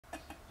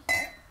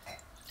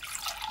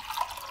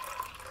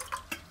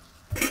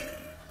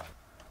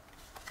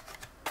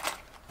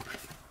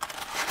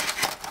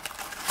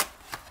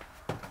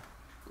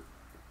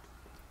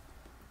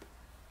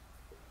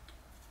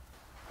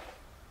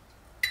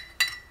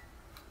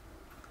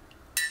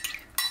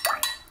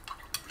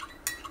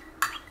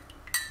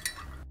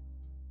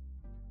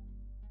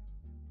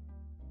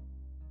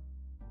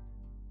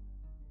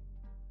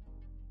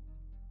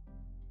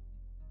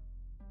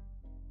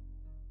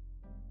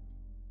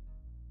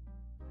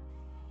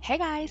Hey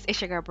guys,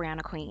 it's your girl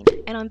Brianna Queen,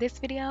 and on this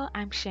video,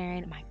 I'm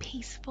sharing my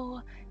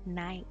peaceful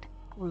night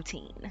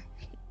routine.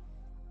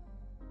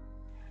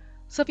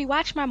 So if you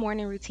watch my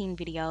morning routine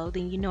video,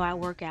 then you know I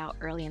work out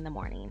early in the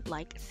morning,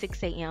 like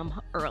 6 a.m.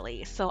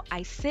 early. So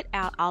I sit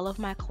out all of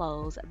my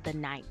clothes the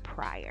night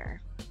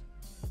prior.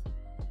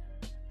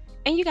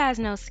 And you guys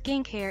know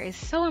skincare is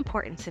so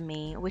important to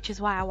me, which is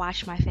why I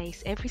wash my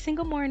face every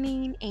single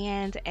morning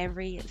and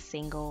every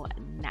single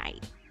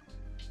night.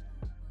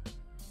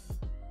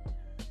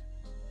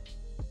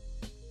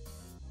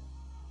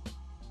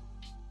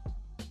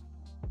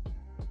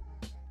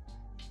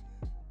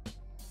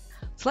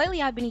 So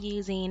lately I've been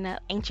using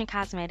Ancient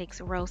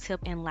Cosmetics Rose Hip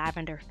and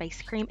Lavender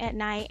face cream at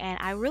night, and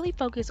I really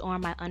focus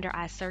on my under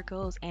eye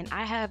circles, and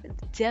I have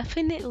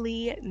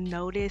definitely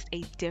noticed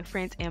a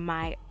difference in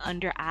my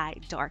under eye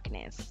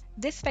darkness.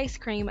 This face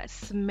cream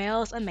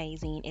smells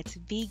amazing. It's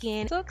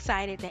vegan. So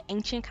excited that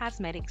Ancient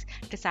Cosmetics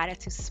decided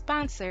to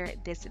sponsor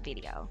this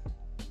video.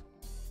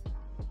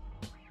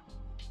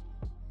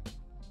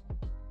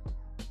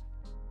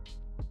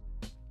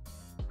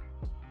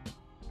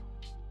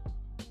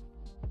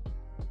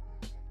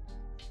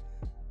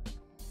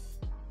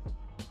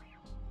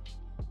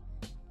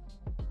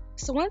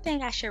 So one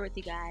thing I share with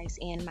you guys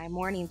in my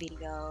morning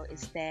video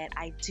is that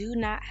I do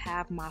not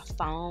have my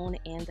phone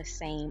in the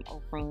same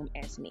room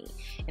as me.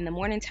 In the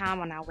morning time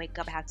when I wake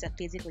up, I have to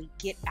physically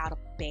get out of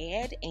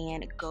bed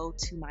and go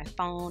to my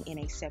phone in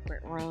a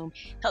separate room.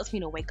 Helps me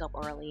to wake up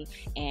early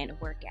and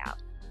work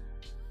out.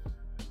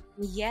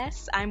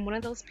 Yes, I'm one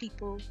of those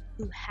people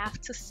who have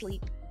to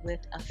sleep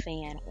with a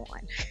fan on.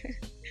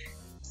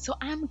 So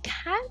I'm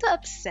kind of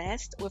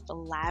obsessed with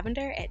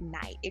lavender at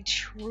night. It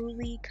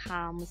truly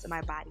calms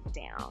my body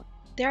down.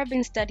 There have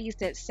been studies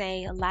that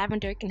say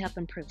lavender can help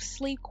improve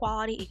sleep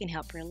quality, it can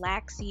help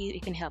relax you,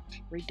 it can help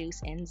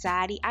reduce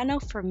anxiety. I know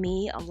for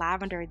me,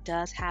 lavender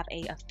does have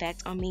an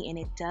effect on me and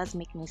it does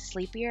make me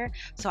sleepier,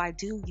 so I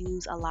do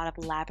use a lot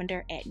of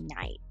lavender at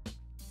night.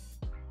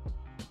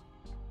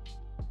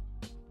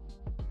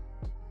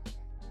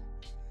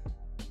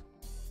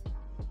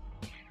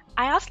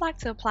 I also like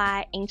to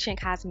apply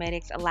Ancient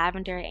Cosmetics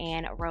Lavender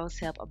and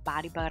Rosehip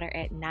Body Butter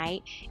at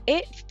night.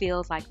 It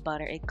feels like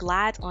butter. It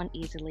glides on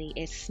easily.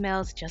 It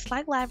smells just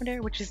like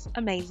lavender, which is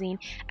amazing.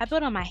 I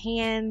put it on my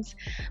hands,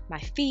 my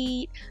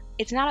feet.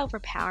 It's not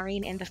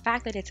overpowering, and the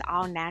fact that it's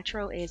all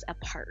natural is a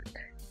perk.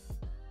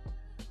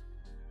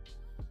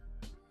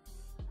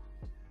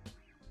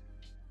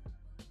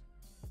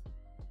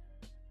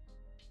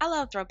 I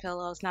love throw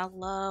pillows and I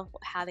love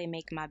how they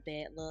make my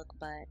bed look,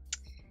 but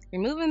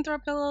removing throw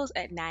pillows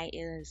at night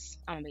is,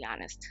 I'm gonna be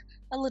honest,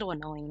 a little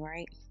annoying,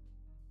 right?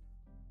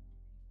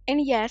 And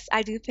yes,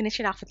 I do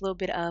finish it off with a little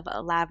bit of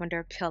a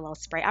lavender pillow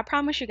spray. I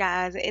promise you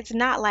guys, it's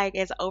not like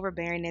as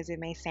overbearing as it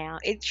may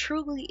sound. It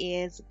truly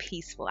is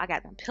peaceful. I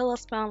got the pillow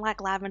smelling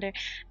like lavender.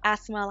 I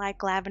smell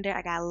like lavender.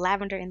 I got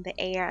lavender in the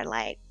air.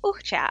 Like, ooh,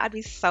 child, I'd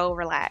be so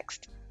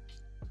relaxed.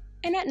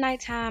 And at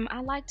nighttime,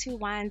 I like to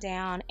wind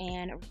down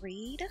and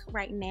read.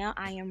 Right now,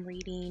 I am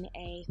reading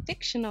a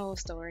fictional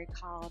story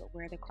called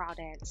Where the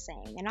Crawdads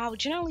Sang. And I'll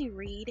generally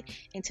read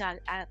until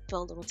I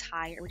feel a little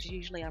tired, which is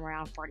usually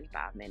around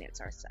 45 minutes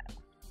or so.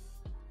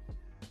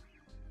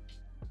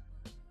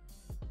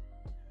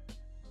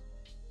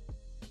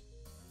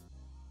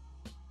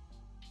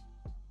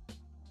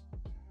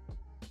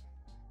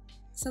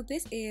 So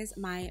this is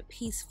my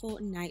peaceful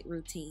night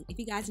routine. If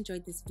you guys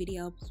enjoyed this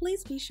video,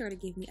 please be sure to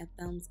give me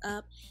a thumbs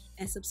up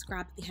and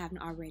subscribe if you haven't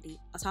already.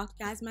 I'll talk to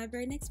you guys in my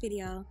very next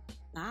video.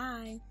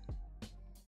 Bye.